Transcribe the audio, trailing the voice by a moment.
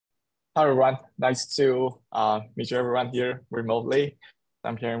Hi everyone, nice to meet you everyone here remotely.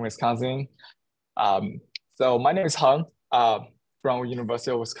 I'm here in Wisconsin. Um, so my name is Heng from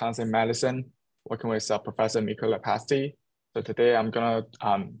University of Wisconsin-Madison, working with Professor Miko Lepasti. So today I'm gonna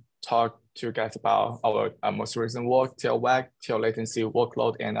talk to you guys about our most recent work, TailWAG, tail latency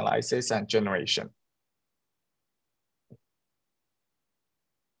workload analysis and generation.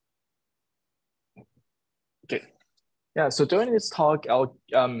 Okay. Yeah, so during this talk, I'll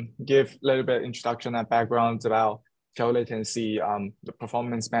give a little bit introduction and background about tail latency, the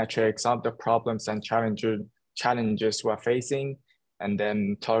performance metrics, some of the problems and challenges we're facing, and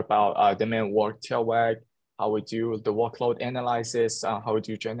then talk about the main work TailWAG, how we do the workload analysis, how we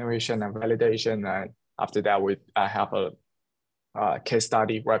do generation and validation, and after that we have a case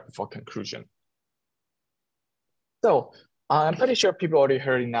study right before conclusion. So I'm pretty sure people already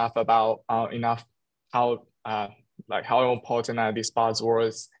heard enough about how how important are these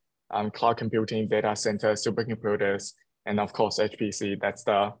buzzwords, cloud computing, data center, supercomputers, and of course HPC. That's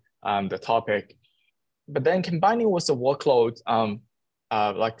the topic. But then combining with the workload,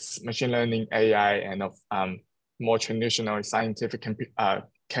 like machine learning, AI, and of more traditional scientific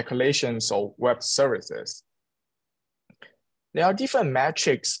calculations or web services. There are different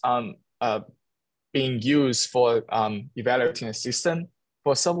metrics being used for evaluating a system.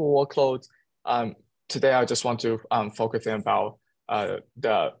 For several workloads, today I just want to focus about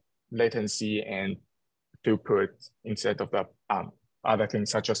the latency and throughput instead of the other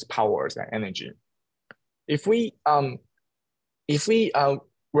things such as powers and energy. If we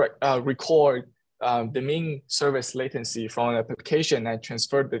record the mean service latency from an application and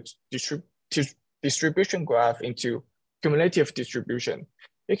transfer the distribution graph into cumulative distribution,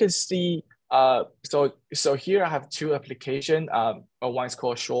 you can see so here I have two applications. One is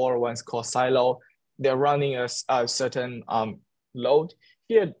called Shore, one is called Silo. They're running a certain load.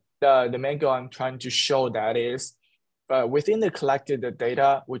 Here, the main goal I'm trying to show that is within the collected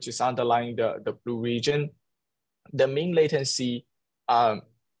data, which is underlying the blue region, the mean latency and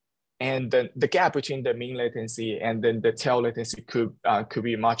the gap between the mean latency and then the tail latency could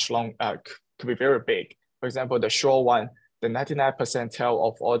be much could be very big. For example, the Shore one, the 99% tail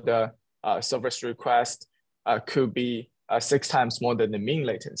of all the service request could be 6 times more than the mean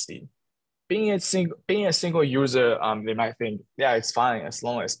latency. Being a single user, they might think, yeah, it's fine as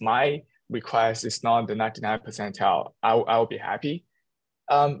long as my request is not the 99% tail, I'll be happy.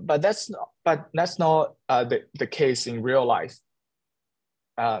 But that's not the case in real life.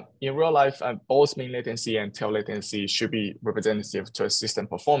 In real life, both mean latency and tail latency should be representative to a system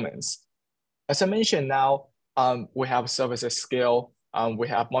performance. As I mentioned now, we have services scale. We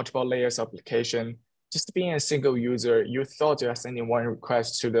have multiple layers of application. Just being a single user, you thought you're sending one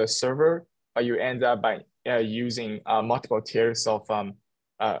request to the server, but you end up by using multiple tiers of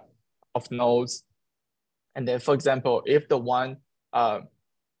nodes. And then, for example, if the one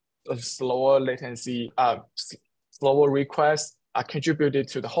slower latency, slower request are contributed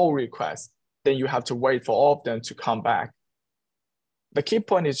to the whole request, then you have to wait for all of them to come back. The key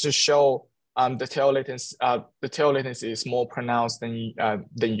point is to show the tail latency is more pronounced than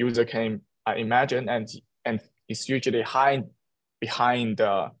the user can imagine, and it's usually behind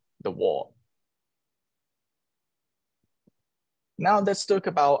the wall. Now let's talk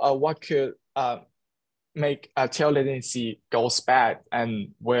about what could make tail latency goes bad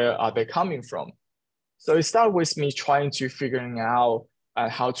and where are they coming from. So it started with me trying to figuring out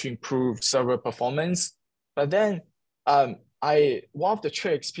how to improve server performance, but then one of the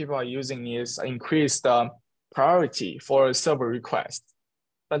tricks people are using is increase the priority for a server request.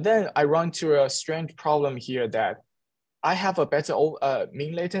 But then I run into a strange problem here that I have a better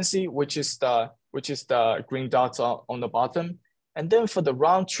mean latency, which is the green dots on the bottom. And then for the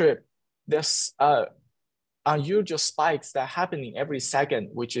round trip, there's unusual spikes that are happening every second,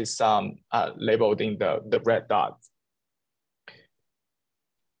 which is labeled in the red dots.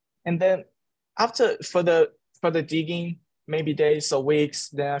 And then for the digging, maybe days or weeks,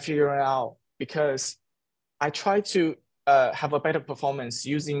 then I figure out, because I try to have a better performance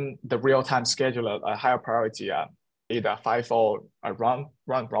using the real-time scheduler, a higher priority, either FIFO or round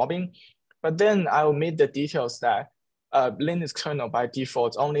robin. But then I omit the details that Linux kernel by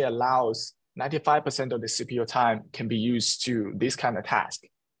default only allows 95% of the CPU time can be used to this kind of task.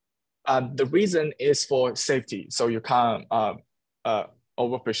 The reason is for safety, so you can't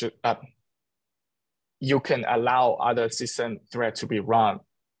overpush it. You can allow other system thread to be run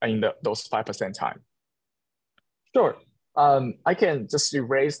in those 5% time. Sure, I can just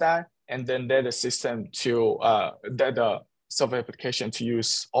erase that and then let the system to let the server application to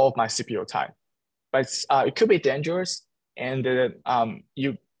use all of my CPU time. But it could be dangerous, and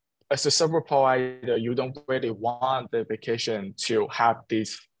you as a server provider, you don't really want the application to have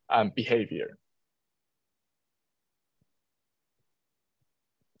this behavior.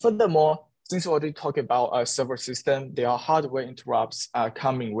 Furthermore, since we already talked about a server system, there are hardware interrupts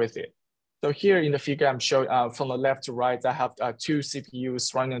coming with it. So here in the figure, I'm showing from the left to right, I have two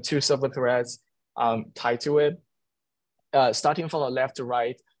CPUs running two server threads tied to it. Starting from the left to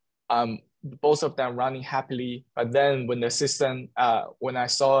right, both of them running happily. But then when the system, when I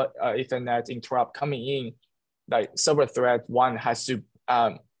saw Ethernet interrupt coming in, like server thread one has to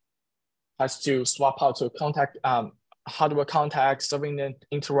swap out to contact hardware contact, serving the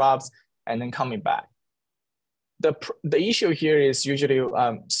interrupts, and then coming back. The issue here is usually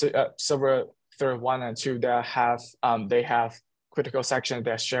server thread 1 and 2 that have they have critical sections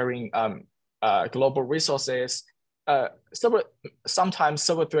that are sharing global resources. Sometimes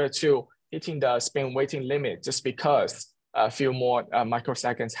server thread 2 hitting the spin waiting limit just because a few more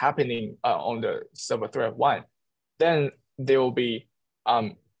microseconds happening on the server thread 1. Then there will be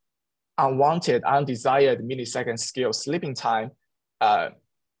unwanted, undesired millisecond scale sleeping time.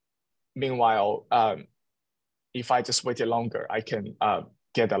 Meanwhile, if I just waited longer, I can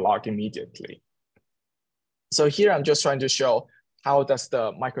get a log immediately. So here I'm just trying to show how does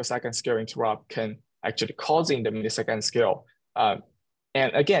the microsecond scale interrupt can actually causing the millisecond scale.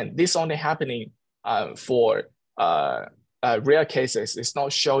 And again, this only happening for rare cases. It's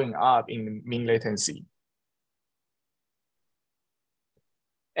not showing up in mean latency.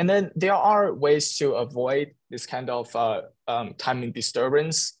 And then there are ways to avoid this kind of timing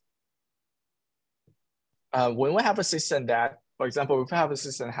disturbance. When we have a system that, for example, if we have a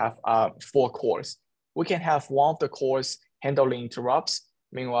system have 4 cores, we can have one of the cores handling interrupts,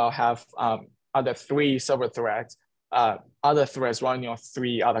 meanwhile have other 3 server threads, other threads running on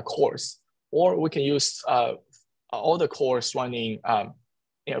 3 other cores. Or we can use all the cores running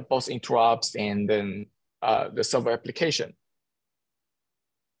both interrupts and then the server application.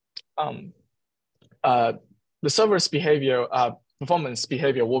 The server's behavior, performance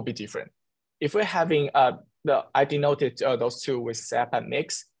behavior will be different. If we're having I denoted those two with SAP and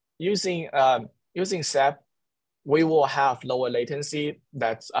mix, using SAP, we will have lower latency.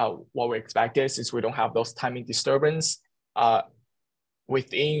 That's what we expected since we don't have those timing disturbance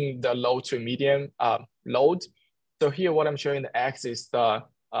within the low to medium load. So here what I'm showing the X is the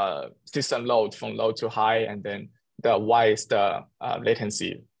system load from low to high, and then the Y is the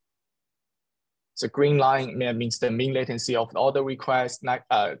latency. So green line means the mean latency of all the requests.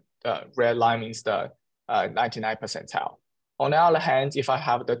 Red line means the 99 percentile. On the other hand, if I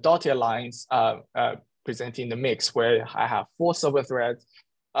have the dotted lines presenting the mix where I have 4 server threads,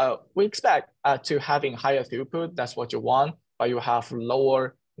 we expect to having higher throughput. That's what you want, but you have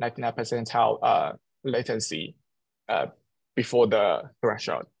lower 99 percentile latency before the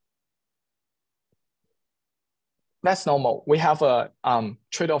threshold. That's normal. We have a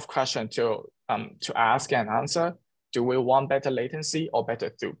trade-off question to ask and answer. Do we want better latency or better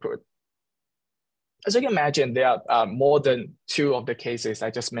throughput? As you can imagine, there are more than 2 of the cases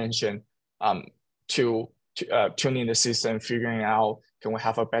I just mentioned to tuning the system, figuring out, can we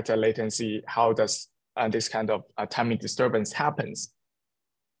have a better latency? How does this kind of timing disturbance happens?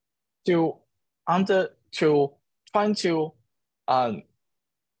 Trying to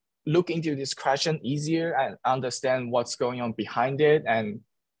look into this question easier and understand what's going on behind it, and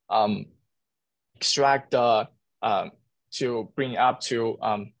extract the to bring up to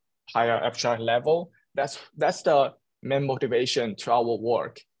higher abstract level. That's the main motivation to our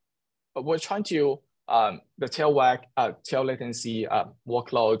work. But we're trying to the TailWAG, tail latency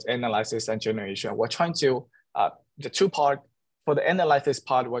workload analysis and generation. We're trying to the 2 part. For the analysis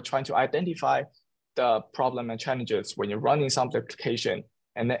part, we're trying to identify the problem and challenges when you're running some application,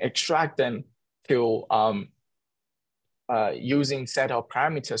 and then extract them to using set of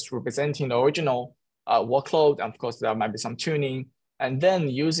parameters representing the original workload. And of course, there might be some tuning, and then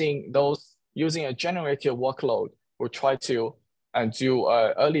using a generated workload, we'll try to do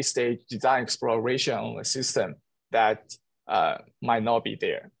early stage design exploration on a system that might not be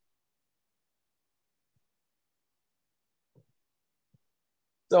there.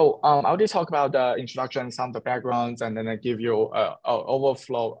 So I'll just talk about the introduction, some of the backgrounds, and then I give you an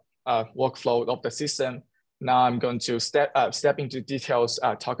workflow of the system. Now I'm going to step into details,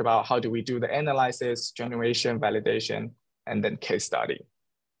 talk about how do we do the analysis, generation, validation, and then case study.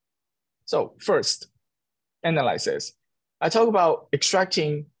 So first, analysis. I talk about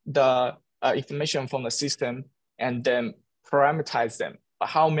extracting the information from the system and then parameterize them.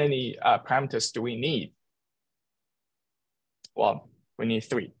 How many parameters do we need? Well, we need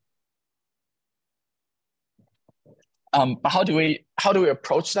 3. But how do we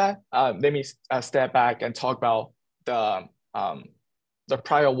approach that? Let me step back and talk about the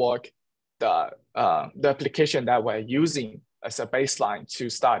prior work, the application that we're using as a baseline to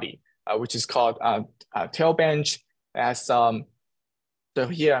study, which is called TailWAG. So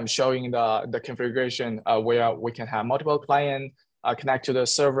here I'm showing the configuration where we can have multiple clients connect to the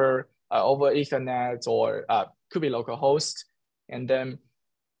server over Ethernet, or could be localhost, and then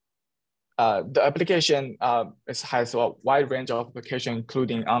the application has a wide range of applications,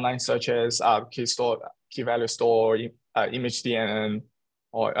 including online searches, key value store, image DNN,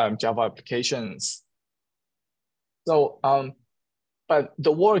 or Java applications. So, but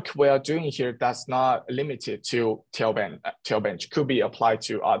the work we are doing here does not limited to TailWAG. Could be applied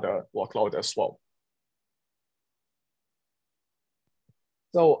to other workload as well.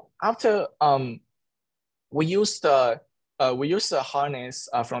 So after we use the harness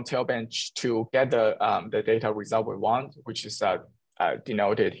from TailWAG to get the data result we want, which is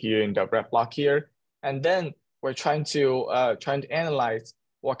denoted here in the red block here, and then we're trying to analyze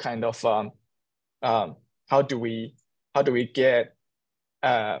what kind of how do we get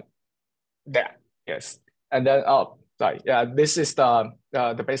that, yes, and then this is the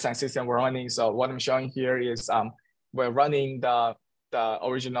baseline system we're running. So what I'm showing here is we're running the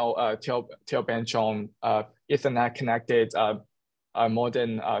original TailWAG on Ethernet connected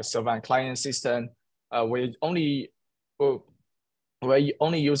modern server and client system. We're only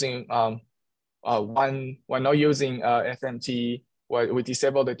using we're not using FMT. We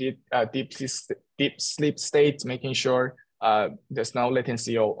disable the deep sleep state, making sure there's no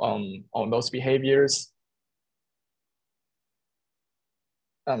latency on those behaviors.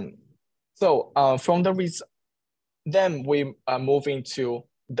 So from the then we are moving to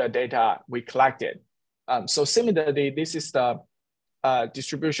the data we collected. So similarly, this is the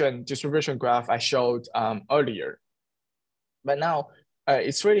distribution graph I showed earlier. But now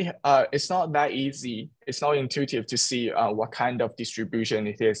it's really it's not that easy. It's not intuitive to see what kind of distribution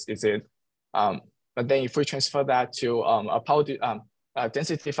it is. Is it? But then if we transfer that to a power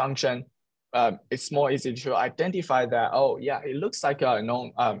density function, it's more easy to identify that. Oh yeah, it looks like a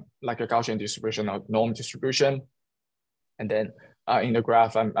norm, like a Gaussian distribution or norm distribution. And then in the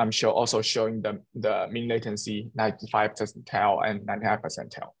graph, I'm also showing the mean latency 95 percentile and 99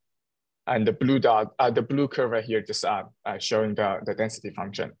 percentile. And the blue dot, the blue curve right here, just showing the density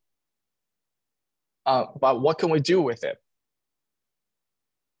function. But what can we do with it?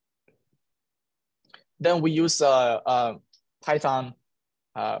 Then we use a Python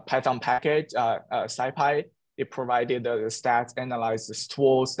package, SciPy. It provided the stats analysis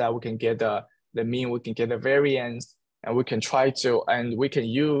tools that we can get the mean, we can get the variance, and we can we can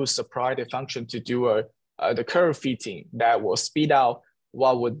use the priority function to do the curve fitting that will speed out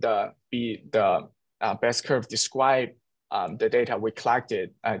what would be the best curve describe the data we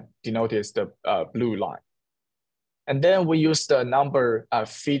collected, denoted as the blue line. And then we use the number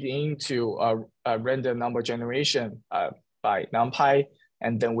feed into random number generation by NumPy,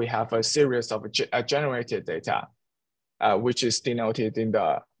 and then we have a series of generated data, which is denoted in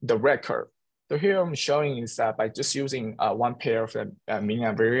the red curve. So here I'm showing is that by just using one pair of the mean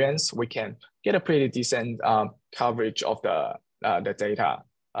and variance, we can get a pretty decent coverage of the data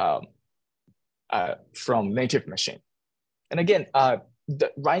from native machine. And again,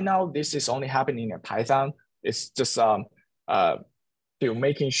 right now this is only happening in Python. It's just to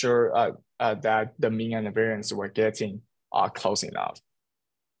making sure that the mean and the variance we're getting are close enough.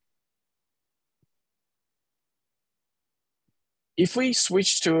 If we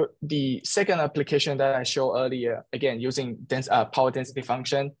switch to the second application that I showed earlier, again, using power density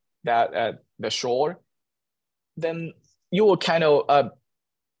function, that the shore, then you will kind of,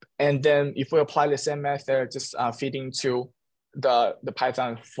 and then if we apply the same method, just feeding to the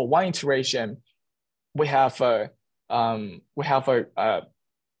Python for one iteration, we have a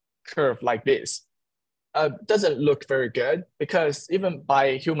curve like this. Doesn't look very good because even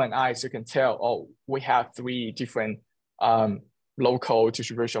by human eyes, you can tell, oh, we have three different local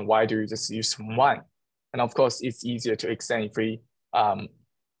distribution. Why do you just use one? And of course, it's easier to extend if we.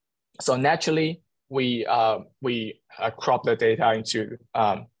 So naturally, we crop the data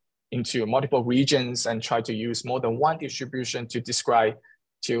into multiple regions and try to use more than one distribution to describe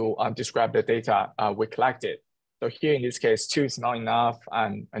the data we collected. So here in this case, 2 is not enough,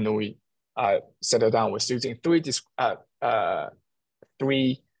 and then we settle down with using three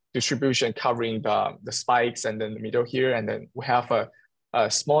distribution covering the spikes and then the middle here, and then we have a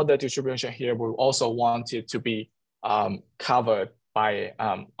smaller distribution here. We also want it to be covered by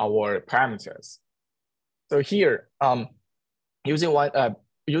our parameters. So here, using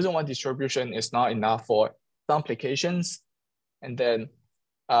one distribution is not enough for some applications, and then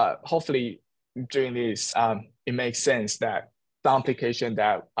hopefully during this, it makes sense that some application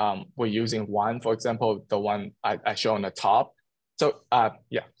that we're using one, for example, the one I show on the top. So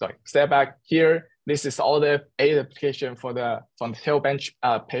yeah, sorry, step back here. This is all the 8 application from the TailBench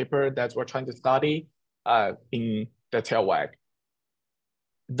paper that we're trying to study in the TailWAG.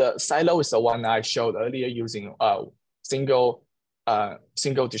 The silo is the one I showed earlier using single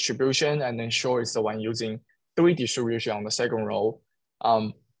distribution, and then short is the one using 3 distribution on the second row.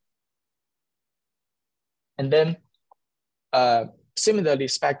 And then similarly,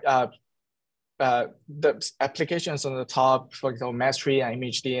 the applications on the top, for example, mastery and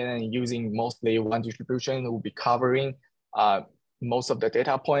image DNA, using mostly one distribution will be covering most of the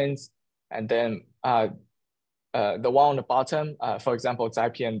data points. And then the one on the bottom, for example,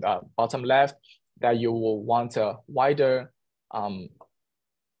 ZIPN bottom left, that you will want a wider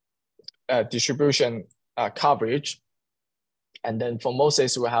distribution coverage. And then for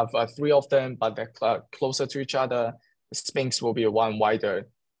Moses, we have 3 of them, but they're closer to each other. The Sphinx will be one wider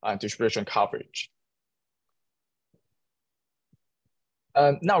distribution coverage.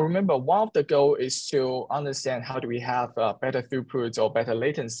 Now, remember, one of the goal is to understand how do we have better throughput or better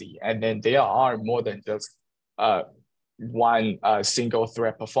latency. And then there are more than just one single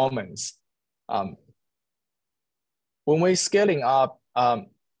thread performance. When we're scaling up,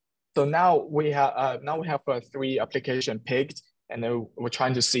 so now we have 3 application picked, and then we're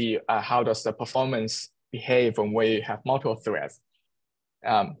trying to see how does the performance behave when we have multiple threads.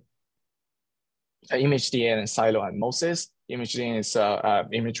 Image DNA and Silo and Moses. Image DNA is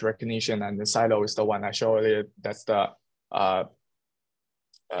image recognition, and the Silo is the one I showed earlier. That's the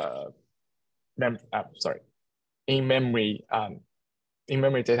in-memory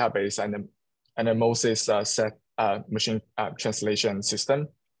database, and the Moses set machine translation system.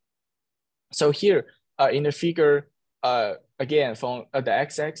 So here in the figure, again, from the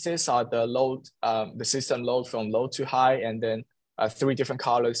x-axis are the load, the system load from low to high, and then 3 different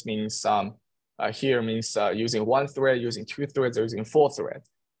colors means here means using 1 thread, using 2 threads, or using 4 threads.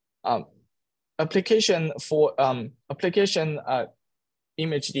 Application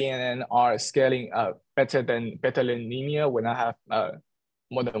image DNA are scaling better than linear when I have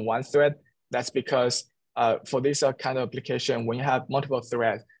more than 1 thread. That's because for this kind of application, when you have multiple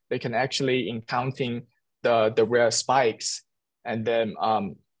threads, they can actually encountering the rare spikes, and then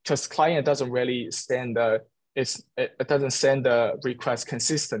because client doesn't really send it doesn't send the request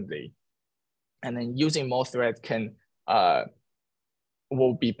consistently, and then using more threads can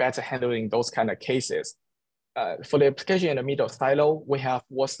will be better handling those kind of cases. For the application in the middle silo, we have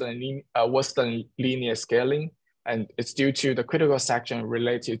Western linear scaling, and it's due to the critical section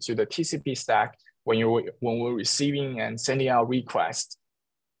related to the TCP stack when we're receiving and sending out requests.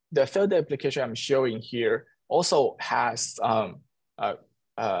 The third application I'm showing here also has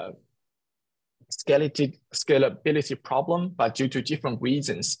scalability problem, but due to different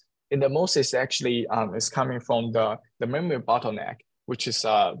reasons. In the Moses actually is coming from the memory bottleneck, which is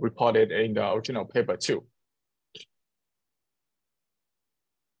reported in the original paper too.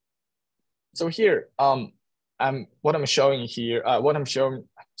 So here, the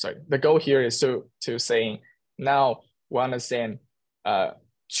goal here is to saying now we understand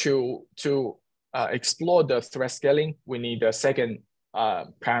to explore the thread scaling, we need a second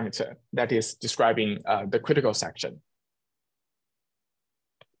parameter that is describing the critical section.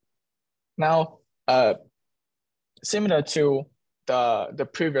 Now, similar to the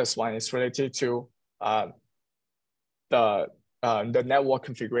previous one, is related to the network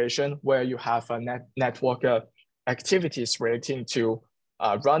configuration, where you have a network activities relating to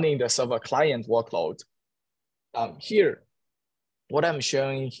running the server client workload. Here, what I'm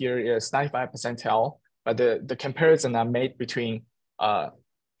showing here is 95% tell, but the comparison I made between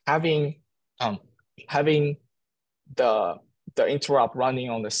having the interrupt running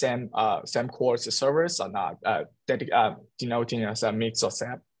on the same core servers or not, denoting as a mix of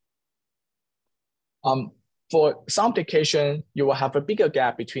SAP. For some application, you will have a bigger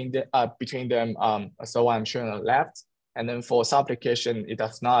gap between them, so I'm showing on the left. And then for some application, it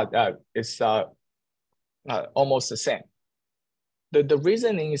does not, it's almost the same. The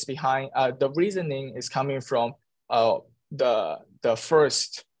reasoning is behind, the reasoning is coming from the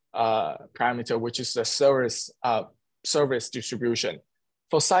first parameter, which is the service distribution.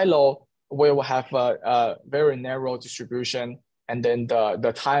 For silo, we will have a very narrow distribution, and then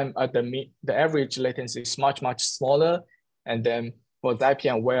the average latency is much smaller. And then for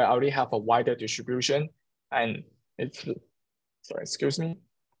ZIPN, where I already have a wider distribution, and excuse me.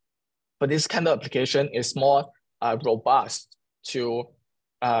 But this kind of application is more robust to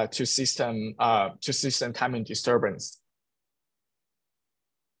to system timing disturbance.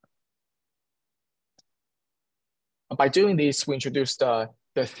 By doing this, we introduce the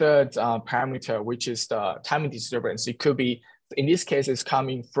third parameter, which is the timing disturbance. It could be, in this case, it's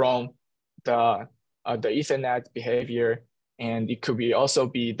coming from the Ethernet behavior, and it could be also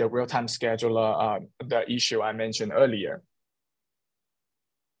be the real-time scheduler, the issue I mentioned earlier.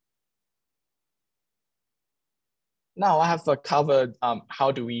 Now I have covered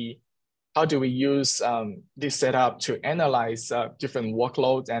how do we use this setup to analyze different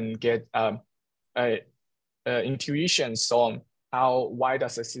workloads and get intuitions on why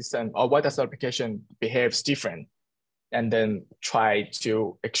does the system or why does the application behaves different, and then try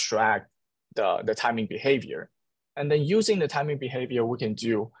to extract the timing behavior. And then using the timing behavior, we can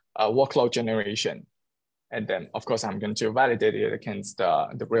do workload generation. And then of course I'm going to validate it against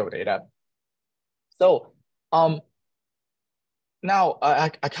the real data. So now I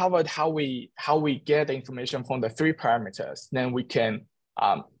covered how we get the information from the three parameters. Then we can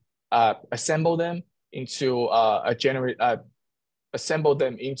assemble them into assemble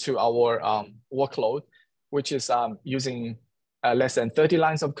them into our workload, which is using less than 30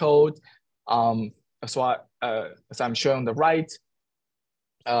 lines of code. So as I'm showing on the right,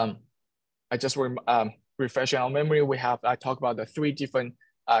 I just refreshing our memory. I talked about the three different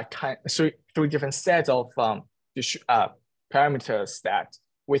three different sets of parameters that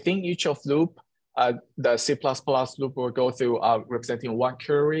within each of loop, the C++ loop will go through representing one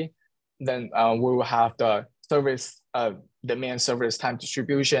query. Then we will have the service, the main service time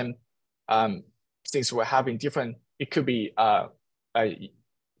distribution. Since we're having different, it could be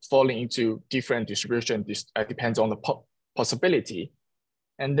falling into different distribution. This depends on the possibility.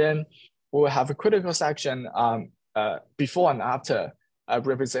 And then we will have a critical section before and after,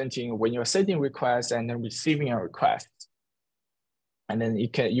 representing when you're sending requests and then receiving a request. And then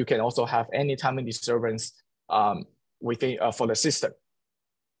you can also have any timing disturbance within for the system.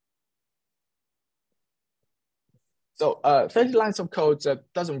 So 30 lines of code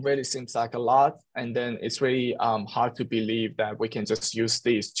doesn't really seem like a lot, and then it's really hard to believe that we can just use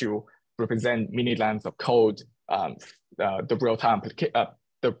this to represent many lines of code, the real-time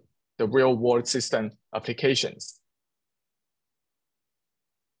the real-world system applications.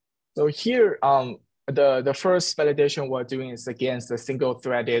 So here, the first validation we're doing is against the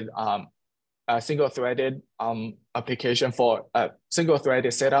single-threaded application for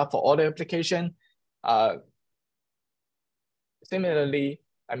single-threaded setup for all the application. Similarly,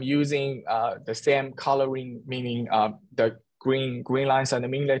 I'm using the same coloring, meaning the green lines are the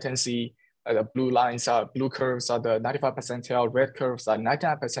mean latency, the blue curves are the 95th percentile, red curves are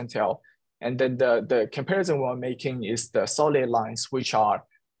 99th percentile, and then the comparison we're making is the solid lines, which are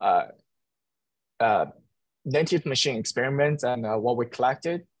native machine experiments and what we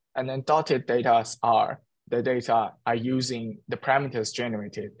collected, and then dotted data are the data are using the parameters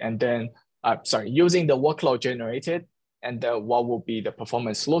generated, and then using the workload generated, and what will be the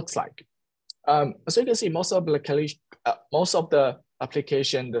performance looks like. So you can see most of the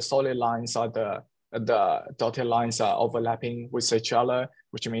application, the solid lines are the dotted lines are overlapping with each other,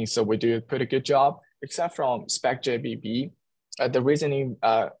 which means we do a pretty good job, except from SpecJBB. The reasoning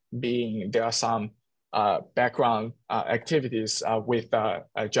being there are some background activities with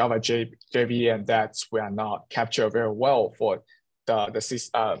Java JV, and that's we are not captured very well for from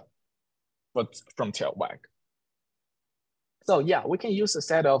TailWAG. So yeah, we can use a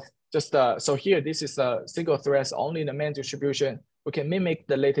set of just so here this is a single threads only the main distribution. We can mimic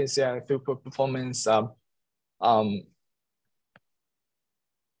the latency and throughput performance.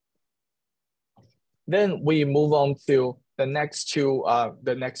 Then we move on to the next two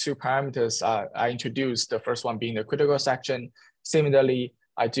parameters I introduced. The first one being the critical section. Similarly,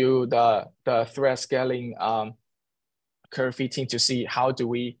 I do the thread scaling curve fitting to see how do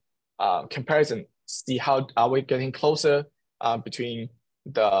we comparison, see how are we getting closer between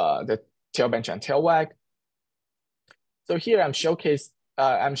the TailBench and TailWAG. So here I'm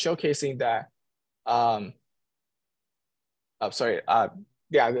showcasing that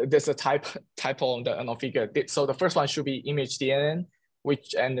yeah, there's a typo on the figure. So the first one should be image DNN,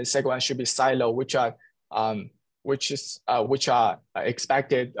 and the second one should be silo, which are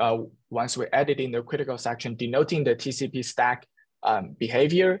expected once we added in the critical section, denoting the TCP stack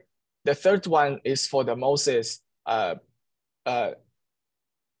behavior. The third one is for the Moses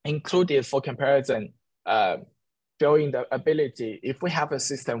included for comparison, showing the ability, if we have a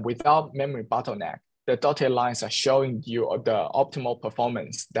system without memory bottleneck, the dotted lines are showing you the optimal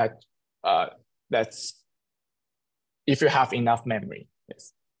performance that's if you have enough memory.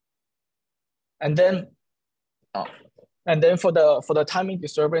 Yes. And then And then for the timing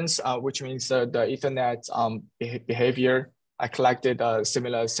disturbance, which means the Ethernet behavior, I collected a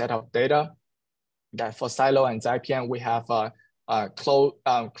similar set of data. That for Silo and ZIPN, we have a close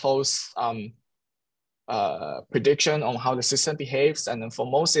prediction on how the system behaves. And then for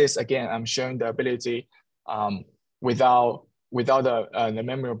Moses, again, I'm showing the ability without the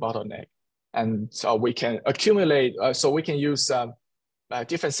memory bottleneck. And so we can accumulate, so we can use a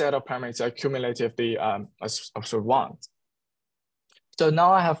different set of parameters cumulatively as we want. So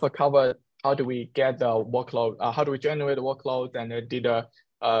now I have covered how do we get the workload, how do we generate the workload, and did a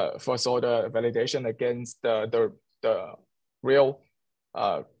first order validation against the real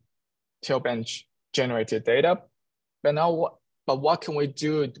Tailbench generated data. But now, what can we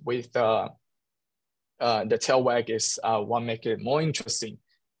do with the TailWAG is what make it more interesting.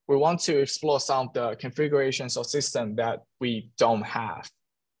 We want to explore some of the configurations of system that we don't have.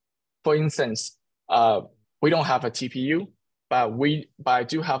 For instance, we don't have a TPU, but I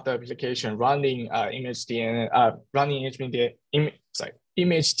do have the application running image DNN,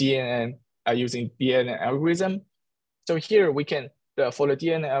 image DNN using DNN algorithm. So here we can, for the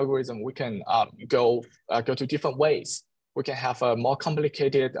DNN algorithm, we can go to different ways. We can have a more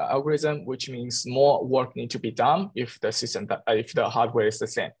complicated algorithm, which means more work need to be done if the hardware is the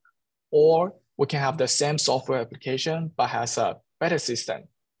same. Or we can have the same software application, but has a better system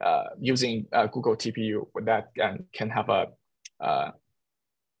using Google TPU that can have a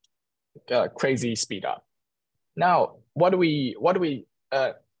crazy speed up. Now, what we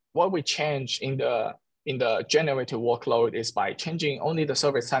change in the generated workload is by changing only the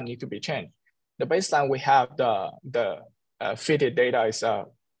service time need to be changed. The baseline we have the fitted data is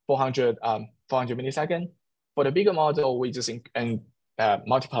 400 milliseconds. For the bigger model, we just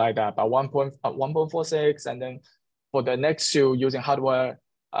multiply that by 1.46, and then for the next two using hardware,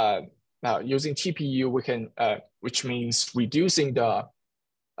 using TPU, we can, which means reducing the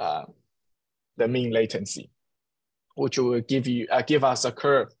mean latency, which will give us a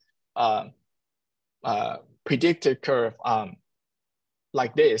curve, predicted curve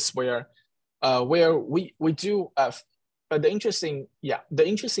like this, where we do. But the interesting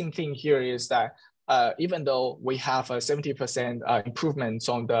thing here is that even though we have a 70% improvement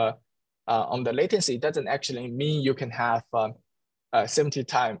on the latency, it doesn't actually mean you can have 70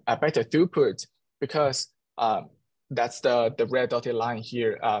 times better throughput, because that's the red dotted line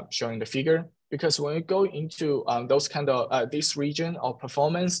here showing the figure. Because when you go into those kind of this region of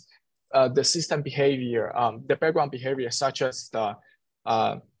performance, the system behavior, the background behavior, such as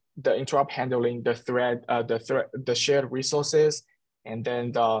the interrupt handling, the shared resources, and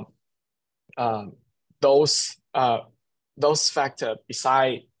then those factors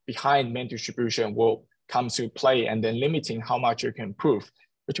behind main distribution will come to play, and then limiting how much you can improve.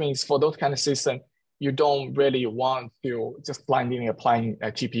 Which means for those kind of system, you don't really want to just blindly applying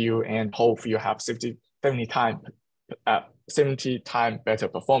a GPU and hope you have 70 times better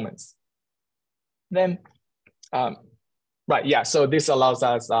performance. Then, right, yeah. So this allows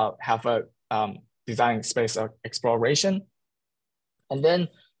us have a design space exploration, and then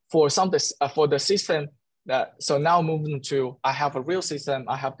for the system so now moving to, I have a real system,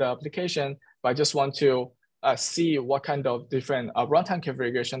 I have the application, but I just want to see what kind of different runtime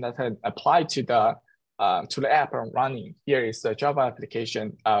configuration that can apply to the app I'm running. Here is the Java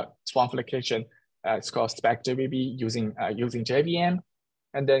application, Swan application. It's called spec JVB using JVM,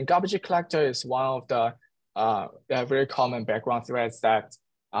 and then garbage collector is one of the very common background threads that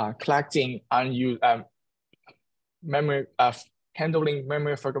collecting unused memory, handling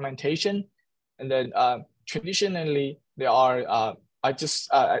memory fragmentation, and then traditionally there are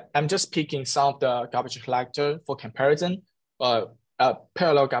I'm just picking some of the garbage collector for comparison.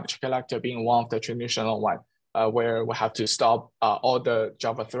 Parallel garbage collector being one of the traditional one, where we have to stop all the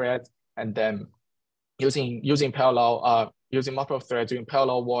Java threads, and then using parallel using multiple threads doing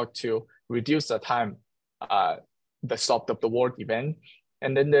parallel work to reduce the time the stop of the work event.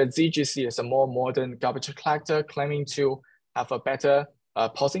 And then the ZGC is a more modern garbage collector, claiming to have a better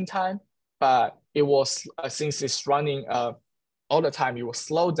pausing time, but it was since it's running all the time, it will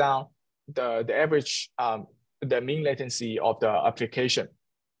slow down the average the mean latency of the application.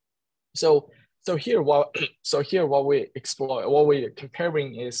 So here what we're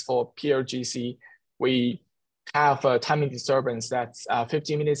comparing is for PLGC, we have a timing disturbance that's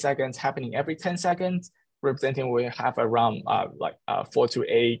 50 milliseconds happening every 10 seconds, representing we have around 4 to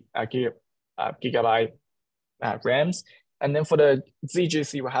 8 gigabyte RAMs. And then for the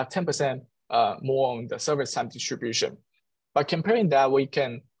ZGC, we have 10% more on the service time distribution. By comparing that, we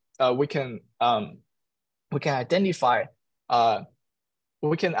can identify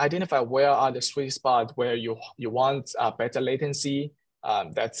we can identify where are the sweet spot where you want better latency,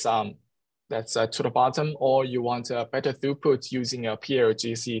 that's to the bottom, or you want a better throughput using a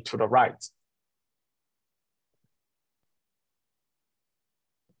PLGC to the right.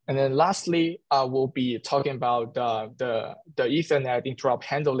 And then lastly, we'll be talking about the Ethernet interrupt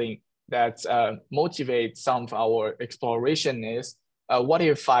handling that motivates some of our exploration is, what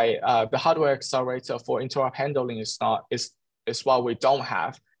if the hardware accelerator for interrupt handling is what we don't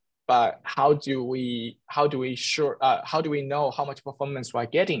have, but how do we know how much performance we're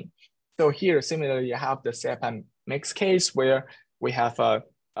getting? So here, similarly, you have the SEP and mix case where we have the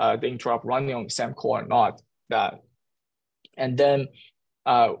interrupt running on the same core or not. And then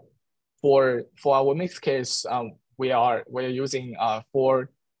for our mixed case, we're using 4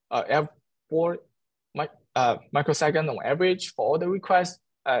 microsecond on average for all the requests,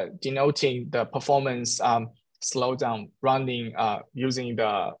 denoting the performance slowdown running using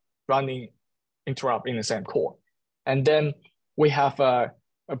the running interrupt in the same core. And then we have a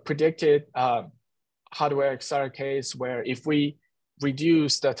predicted hardware accelerator case where if we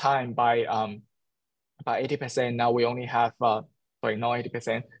reduce the time by 80%, now we only have sorry, not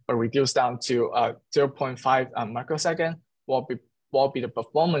 80%, but reduce down to 0.5 microsecond. What be the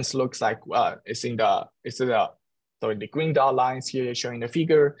performance looks like? It's the green dot lines here showing the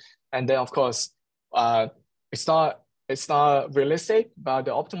figure, and then of course it's not realistic, but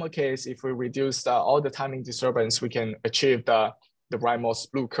the optimal case, if we reduce all the timing disturbance, we can achieve the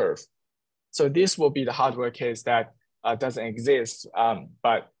rightmost blue curve. So this will be the hardware case that doesn't exist,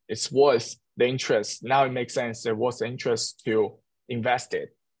 but it's worth the interest. Now it makes sense. It was the interest to invest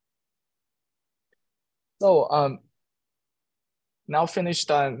it. So now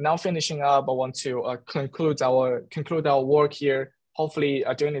finishing up, I want to conclude our work here. Hopefully,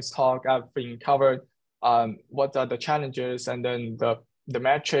 during this talk, I've been covered what are the challenges, and then the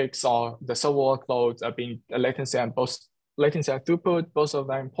metrics or the server workloads are being latency and throughput. Both of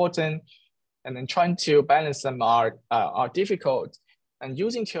them are important, and then trying to balance them are difficult. And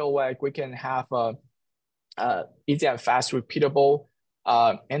using TailWAG, we can have easy and fast, repeatable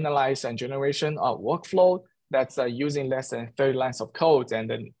analyze and generation workflow that's using less than 30 lines of code. And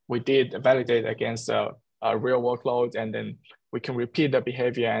then we did validate against a real workload, and then we can repeat the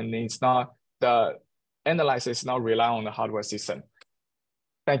behavior, and it's not, the analysis is not rely on the hardware system.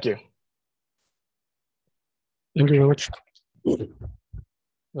 Thank you. Thank you very much.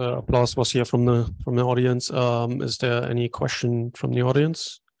 Applause was here from the audience. Is there any question from the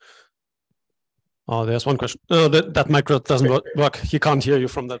audience? Oh, there's one question. Oh, that micro doesn't work. He can't hear you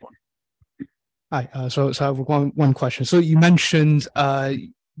from that one. Hi. So I have one question. So you mentioned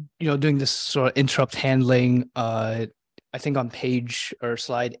doing this sort of interrupt handling. I think on page or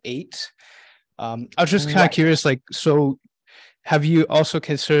slide 8. I was just kind of curious, like, so have you also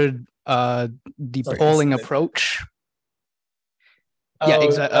considered the polling approach? Yeah,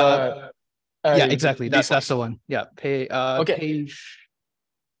 exactly. Yeah, exactly. That's the one. Yeah. Okay. Page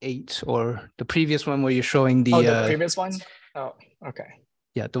 8, or the previous one where you're showing the previous one. Oh, okay.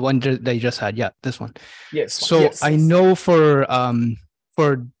 Yeah, the one that you just had. Yeah, this one. Yes. So yes, I know for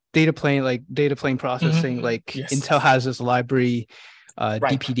data plane processing, like Intel has this library,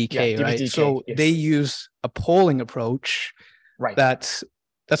 DPDK, right? DPDK, so they use a polling approach. Right. That's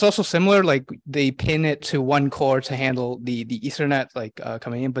also similar. Like they pin it to one core to handle the Ethernet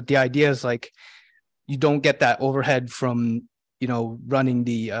coming in, but the idea is like you don't get that overhead from running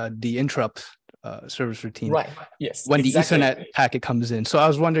the interrupt service routine. Right. Yes. When the Ethernet packet comes in. So I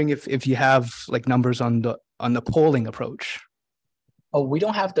was wondering if you have like numbers on the polling approach. Oh, we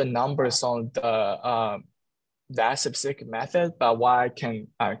don't have the numbers on that specific method, but what I can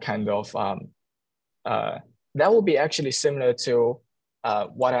that will be actually similar to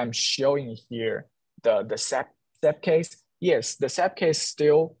what I'm showing here, the SEP case. Yes, the SEP case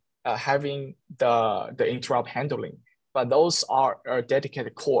still having the interrupt handling, but those are a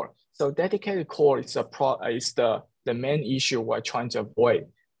dedicated core. So dedicated core is the main issue we're trying to avoid.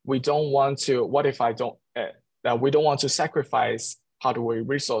 We don't want to. What if I don't? We don't want to sacrifice hardware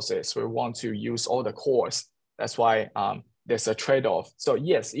resources. We want to use all the cores. That's why there's a trade-off. So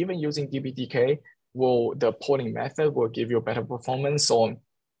yes, even using DPDK, the polling method will give you better performance on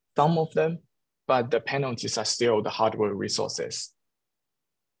some of them, but the penalties are still the hardware resources.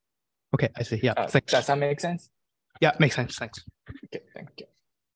 Okay, I see. Yeah, does that make sense? Yeah, makes sense. Thanks.